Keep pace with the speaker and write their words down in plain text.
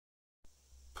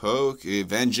Poke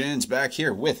Vengeance back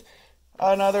here with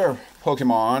another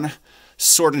Pokemon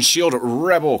Sword and Shield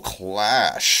Rebel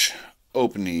Clash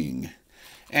opening.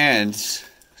 And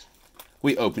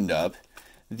we opened up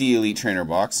the Elite Trainer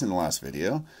box in the last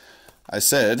video. I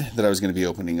said that I was going to be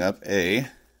opening up a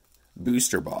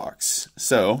booster box.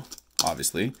 So,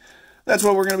 obviously, that's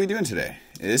what we're going to be doing today,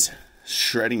 is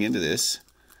shredding into this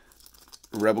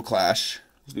Rebel Clash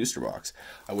booster box.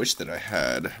 I wish that I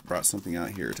had brought something out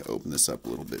here to open this up a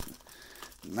little bit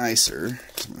nicer.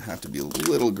 I'm going to have to be a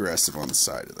little aggressive on the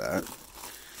side of that.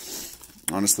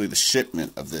 Honestly, the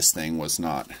shipment of this thing was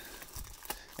not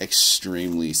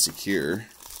extremely secure.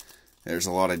 There's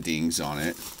a lot of dings on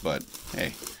it, but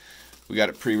hey, we got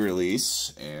it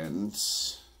pre-release and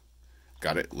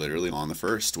got it literally on the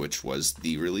 1st, which was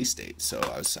the release date. So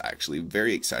I was actually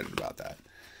very excited about that.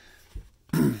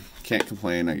 Can't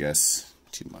complain, I guess,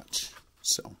 too much.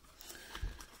 So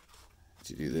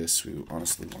to do this, we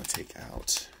honestly want to take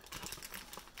out,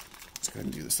 let's go ahead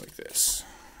and do this like this.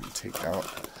 Take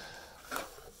out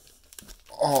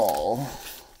all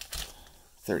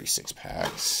 36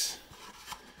 packs.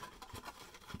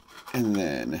 And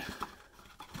then,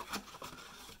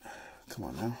 come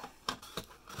on now.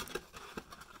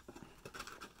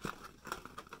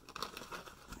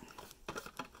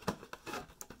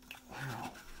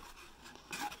 Wow.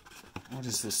 What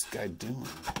is this guy doing?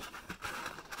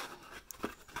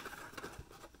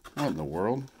 What in the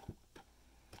world?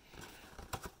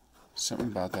 Something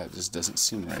about that just doesn't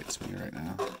seem right to me right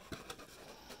now.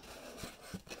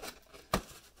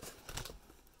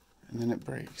 And then it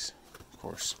breaks, of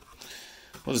course.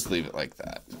 We'll just leave it like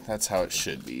that. That's how it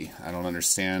should be. I don't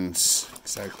understand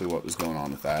exactly what was going on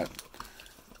with that.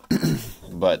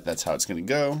 But that's how it's going to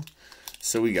go.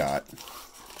 So we got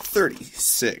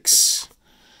 36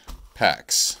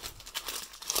 packs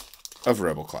of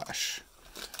Rebel Clash.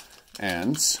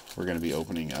 And we're going to be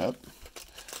opening up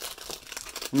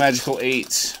Magical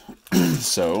 8.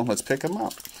 So let's pick them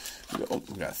up.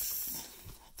 We got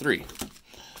 3.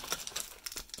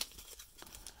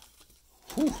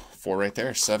 Whew, 4 right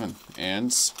there, 7,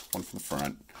 and 1 from the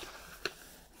front.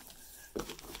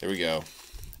 There we go.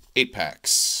 8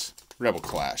 packs. Rebel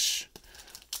Clash.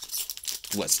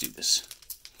 Let's do this.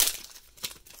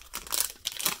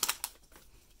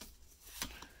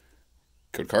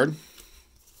 Code card.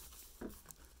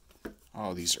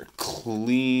 Oh, these are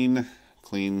clean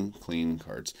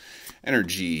cards.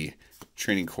 Energy,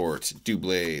 Training Court,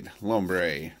 Doublade,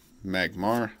 Lombre,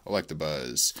 Magmar,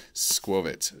 Electabuzz,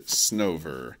 Squovit,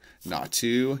 Snover,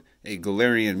 Natu, a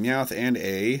Galarian Meowth, and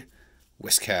a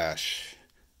Whiscash.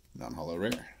 Non-holo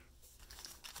rare.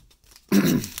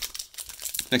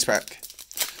 Next pack.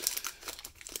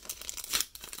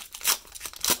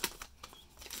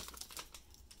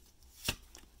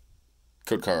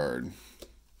 Code card.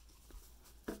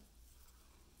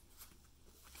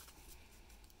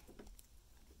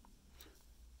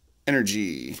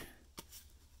 Energy.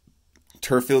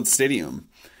 Turffield Stadium,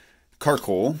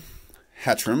 Carkol,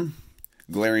 Hatchram,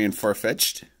 Galarian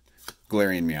Farfetch'd,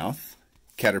 Galarian Meowth,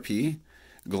 Caterpie,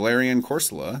 Galarian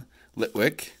Corsola,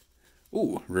 Litwick,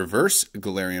 reverse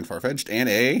Galarian Farfetch'd, and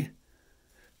a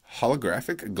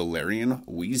holographic Galarian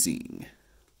Weezing.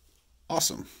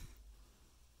 Awesome.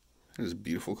 That is a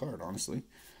beautiful card, honestly.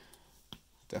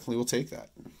 Definitely will take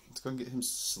that. Let's go and get him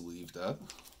sleeved up.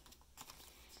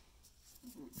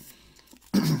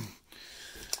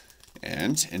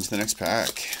 And into the next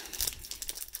pack.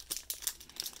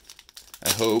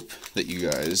 I hope that you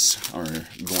guys are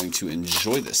going to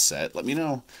enjoy this set. Let me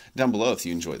know down below if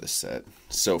you enjoy this set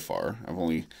so far. I've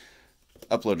only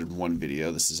uploaded 1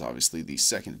 video. This is obviously the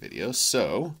 2nd video,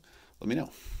 so let me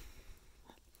know.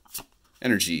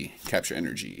 Energy, Capture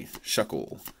Energy,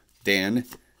 Shuckle, Dan,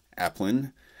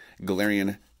 Applin,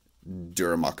 Galarian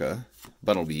Duramaka,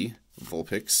 Buttlebee,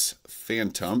 Vulpix,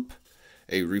 Phantump,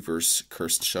 a reverse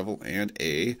Cursed Shovel, and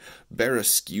a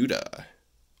Barraskewda.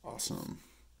 Awesome.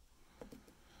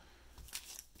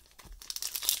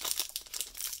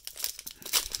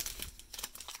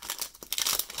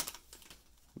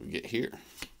 What do we get here?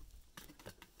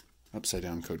 Upside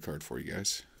down code card for you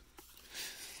guys.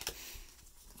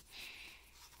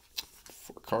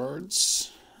 4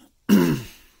 cards.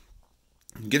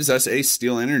 Gives us a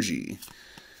Steel Energy.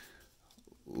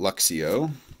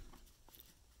 Luxio.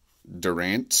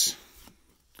 Durant,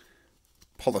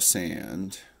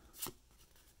 Polisand,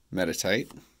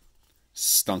 Meditite,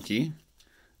 Stunky,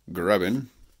 Grubbin,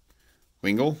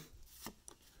 Wingle,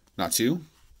 Natu,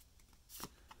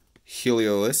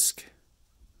 Heliolisk,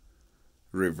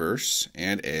 reverse,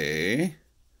 and a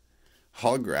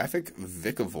holographic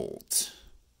Vikavolt.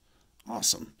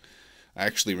 Awesome. I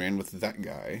actually ran with that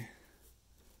guy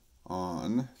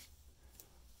on,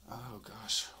 oh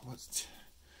gosh,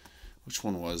 which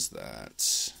one was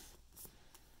that?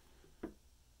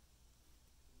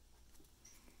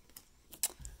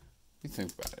 Let me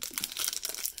think about it.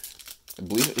 I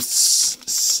believe it was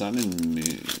Sun and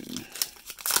Moon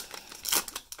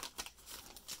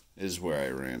is where I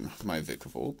ran my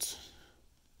Vikavolt.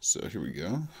 So here we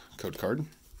go. Code card.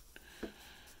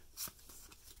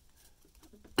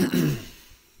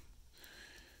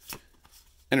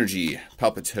 Energy,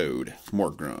 Palpitoad,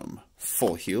 Morgrum,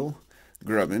 Full Heal,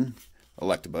 Grubbin,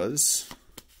 Electabuzz,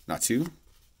 Natu,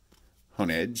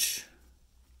 Honedge,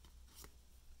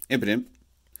 Impidimp,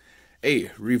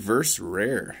 a reverse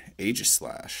rare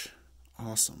Aegislash.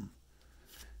 Awesome.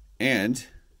 And,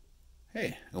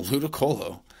 hey, a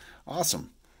Ludicolo.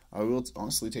 Awesome. I will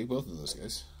honestly take both of those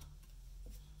guys.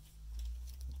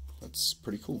 That's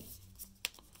pretty cool.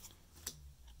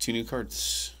 2 new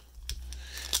cards.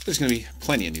 There's going to be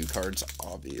plenty of new cards,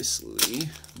 obviously,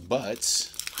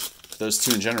 but those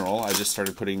 2 in general, I just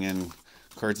started putting in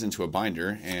cards into a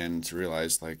binder and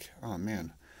realized, like, oh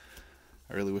man,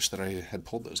 I really wish that I had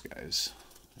pulled those guys.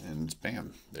 And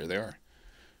bam, there they are.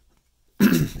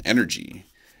 Energy,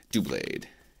 Doublade,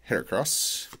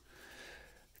 Heracross,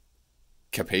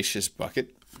 Capacious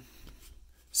Bucket,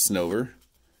 Snover,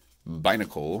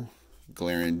 Binacle,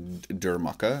 Galarian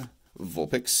Durmaka,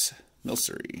 Vulpix,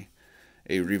 Milcery,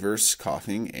 a reverse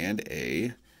Coughing, and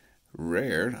a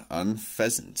rare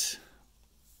Unpheasant.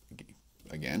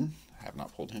 Again, I have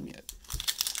not pulled him yet.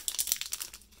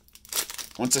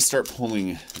 Once I start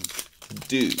pulling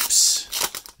dupes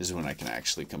is when I can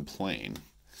actually complain.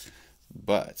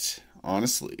 But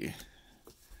honestly,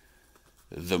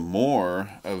 the more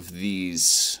of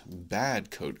these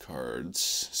bad code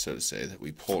cards, so to say, that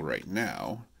we pull right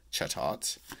now,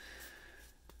 Chatot,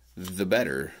 the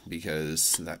better,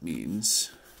 because that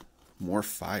means more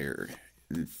fire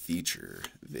in feature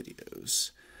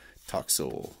videos.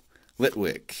 Toxel,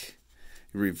 Litwick,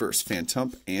 reverse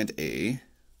Phantump, and a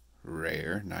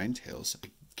rare Ninetales.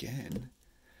 Again,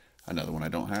 another one I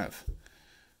don't have.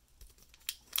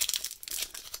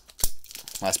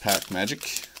 Last pack magic.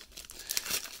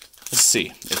 Let's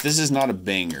see. If this is not a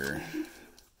banger,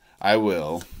 I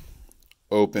will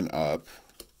open up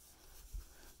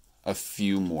a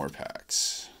few more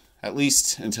packs. At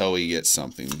least until we get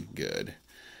something good.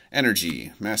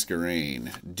 Energy,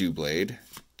 Masquerain, Doublade,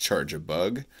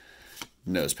 Charge-a-Bug,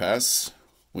 Nosepass,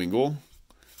 Wingull,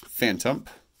 Phantump,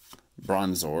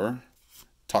 Bronzor,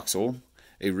 Toxel,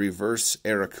 a reverse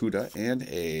Arrokuda, and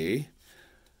a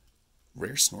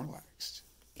rare Snorlax.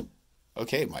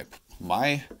 Okay,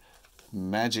 my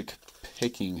magic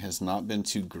picking has not been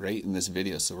too great in this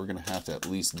video, so we're going to have to at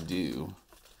least do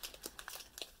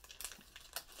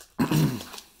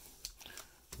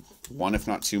one, if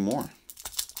not 2 more.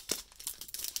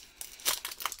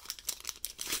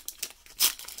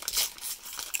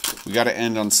 We got to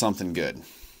end on something good.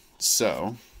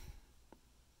 So,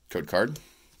 code card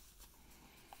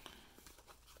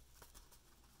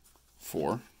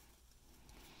 4.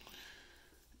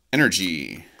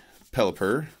 Energy,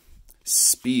 Pelipper,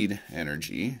 Speed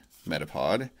Energy,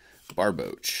 Metapod,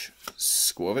 Barboach,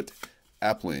 Squavit,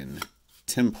 Applin,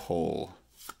 Timpole,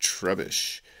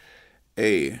 Trubbish,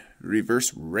 a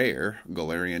reverse rare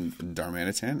Galarian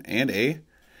Darmanitan, and a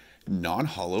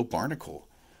non-hollow Barnacle.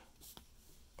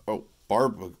 Oh,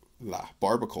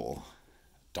 Barbacle.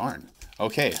 Darn.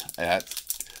 Okay,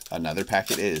 another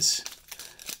pack it is.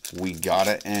 We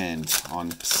gotta end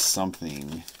on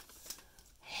something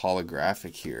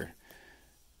holographic here.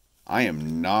 I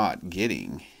am not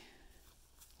getting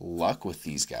luck with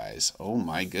these guys. Oh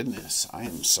my goodness. I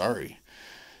am sorry.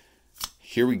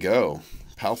 Here we go.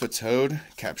 Palpitoad,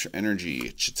 Capture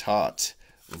Energy, Chatot,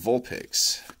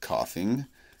 Vulpix, Coughing,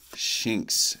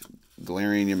 Shinx,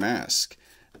 Galarian Yamask,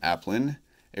 Applin,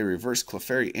 a reverse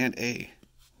Clefairy, and a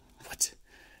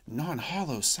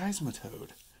non-hollow Seismitoad.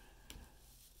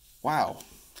 Wow.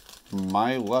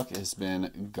 My luck has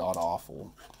been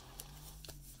god-awful.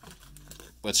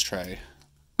 Let's try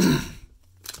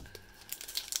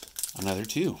another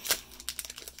 2.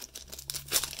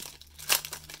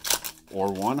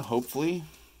 Or 1, hopefully.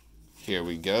 Here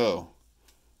we go.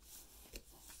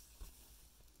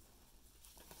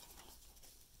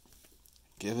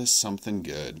 Give us something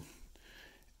good.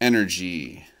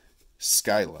 Energy,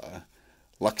 Skyla,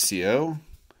 Luxio,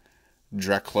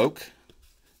 Dracloak,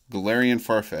 Galarian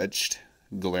Farfetch'd,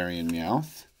 Galarian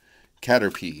Meowth,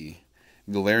 Caterpie,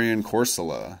 Galarian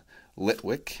Corsola,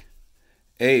 Litwick,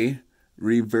 a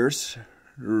reverse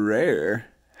rare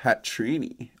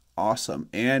Hatrini. Awesome.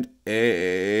 And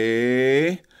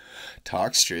a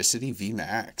Toxtricity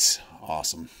VMAX.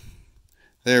 Awesome.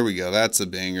 There we go. That's a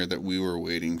banger that we were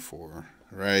waiting for.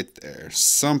 Right there.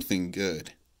 Something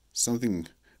good. Something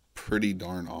pretty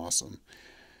darn awesome.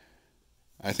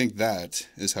 I think that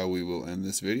is how we will end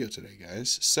this video today,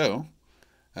 guys. So,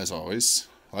 as always,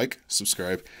 like,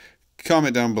 subscribe,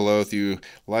 comment down below if you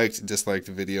liked, disliked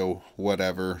the video,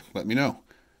 whatever. Let me know.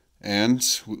 And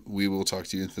we will talk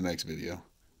to you in the next video.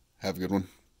 Have a good one.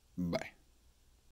 Bye.